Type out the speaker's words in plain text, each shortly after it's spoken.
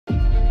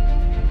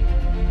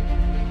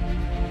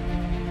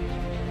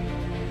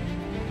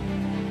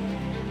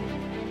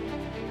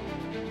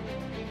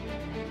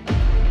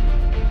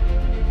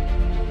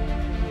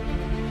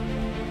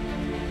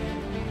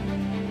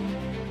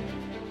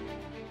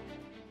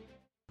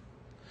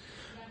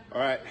All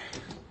right,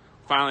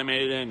 finally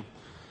made it in.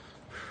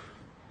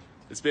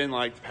 It's been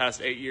like the past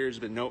 8 years,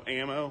 been no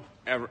ammo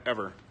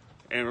ever.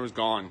 And it was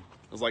gone.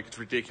 I was like, it's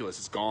ridiculous,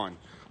 it's gone.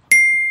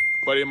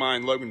 A buddy of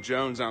mine, Logan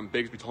Jones out in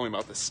Bigsby, told me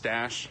about the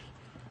stash.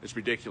 It's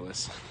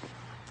ridiculous.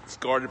 It's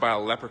guarded by a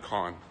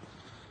leprechaun.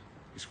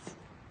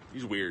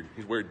 He's weird.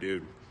 He's a weird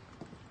dude.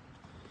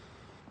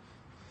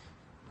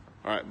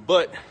 All right,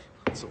 but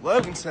so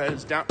Logan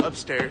says down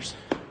upstairs,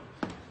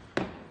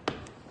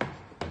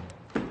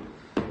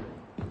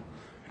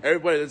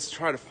 everybody that's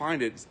tried to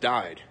find it has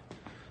died.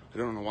 I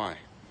don't know why.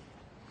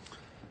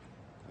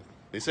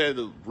 They say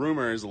the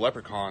rumor is the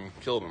leprechaun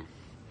killed him,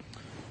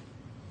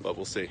 but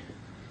we'll see.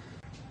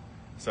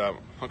 So I'm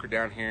hunkered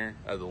down here.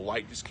 The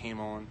light just came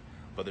on,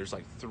 but there's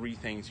like 3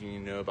 things you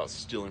need to know about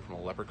stealing from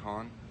a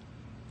leprechaun.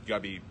 You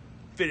gotta be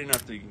fit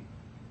enough to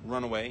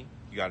run away.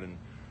 You gotta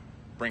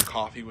bring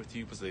coffee with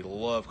you because they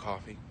love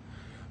coffee.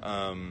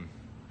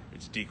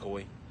 It's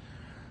decoy,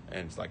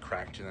 and it's like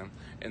crack to them.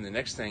 And the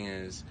next thing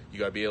is you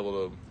gotta be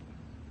able to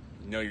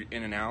know you're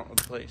in and out of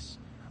the place.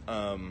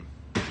 I know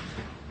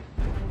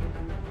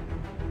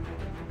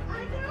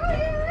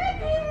you're in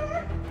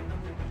here.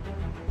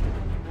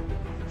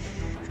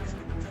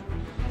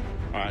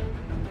 All right.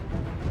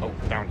 Oh,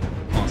 found it.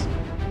 Awesome.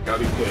 Gotta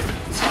be quick.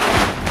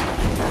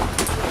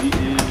 He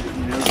is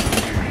no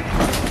here.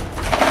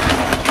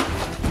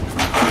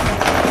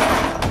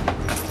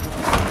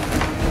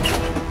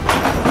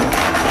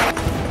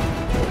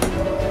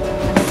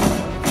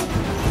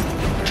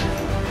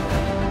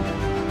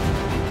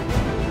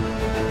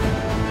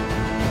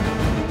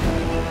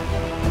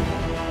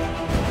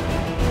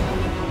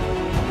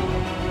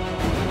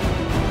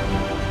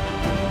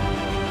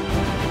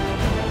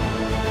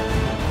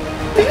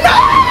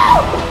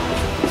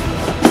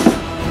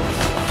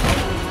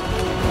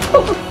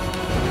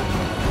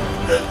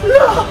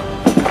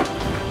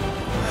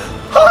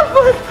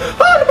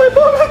 Hide my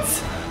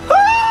bullets!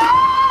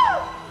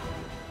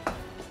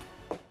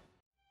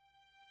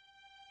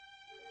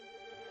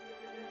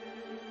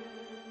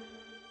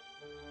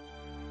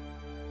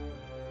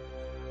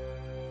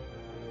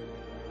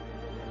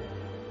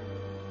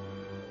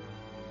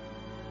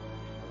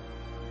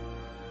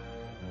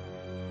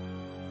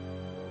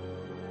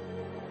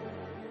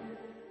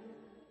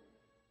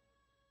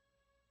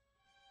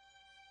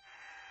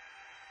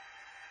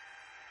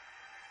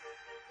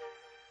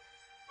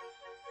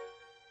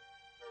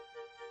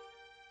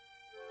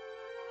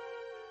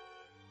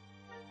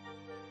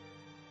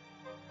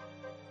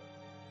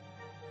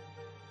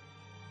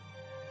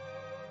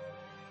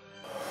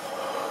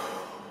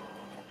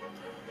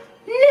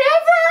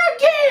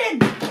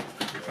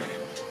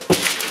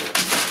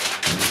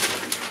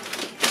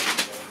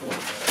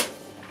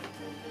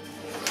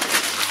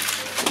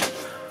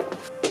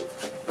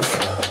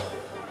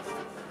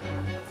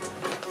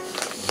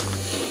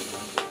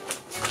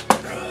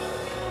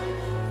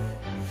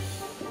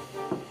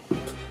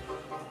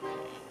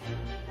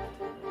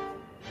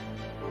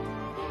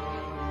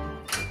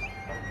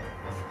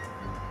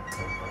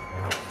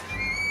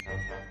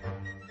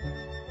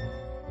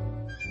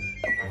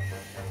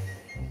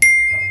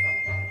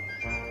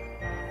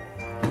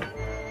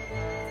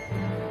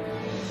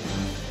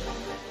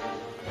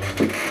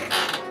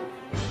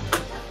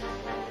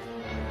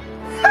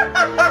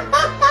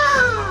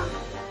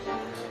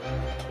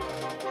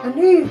 I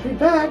knew you'd be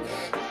back.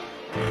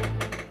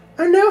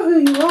 I know who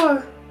you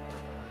are.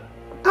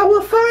 I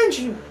will find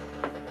you.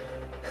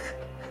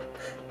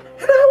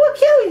 And I will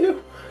kill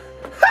you.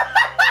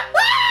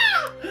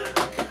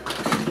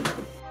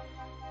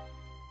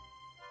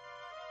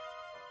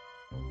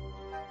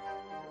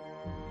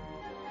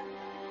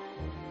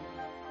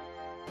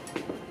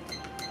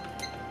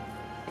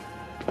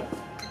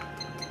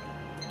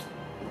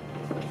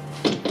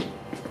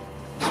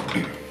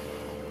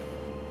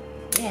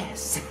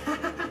 Yes.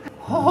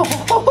 Oh,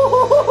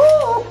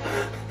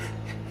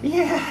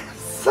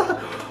 yes.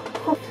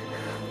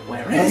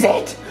 Where is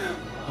it?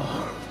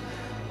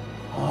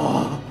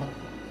 Oh,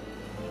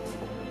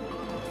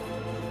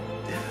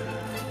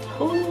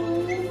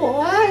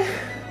 boy.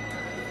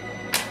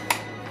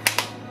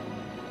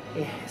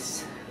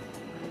 Yes.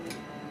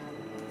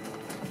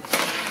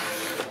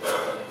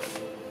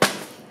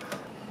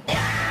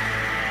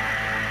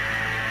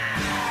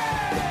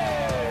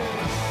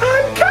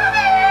 I'm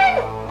coming!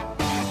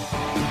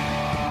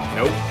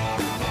 Nope.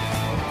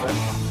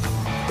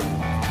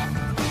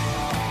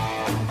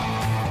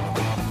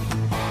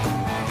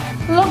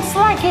 Looks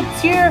like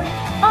it's your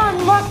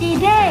unlucky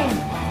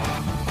day.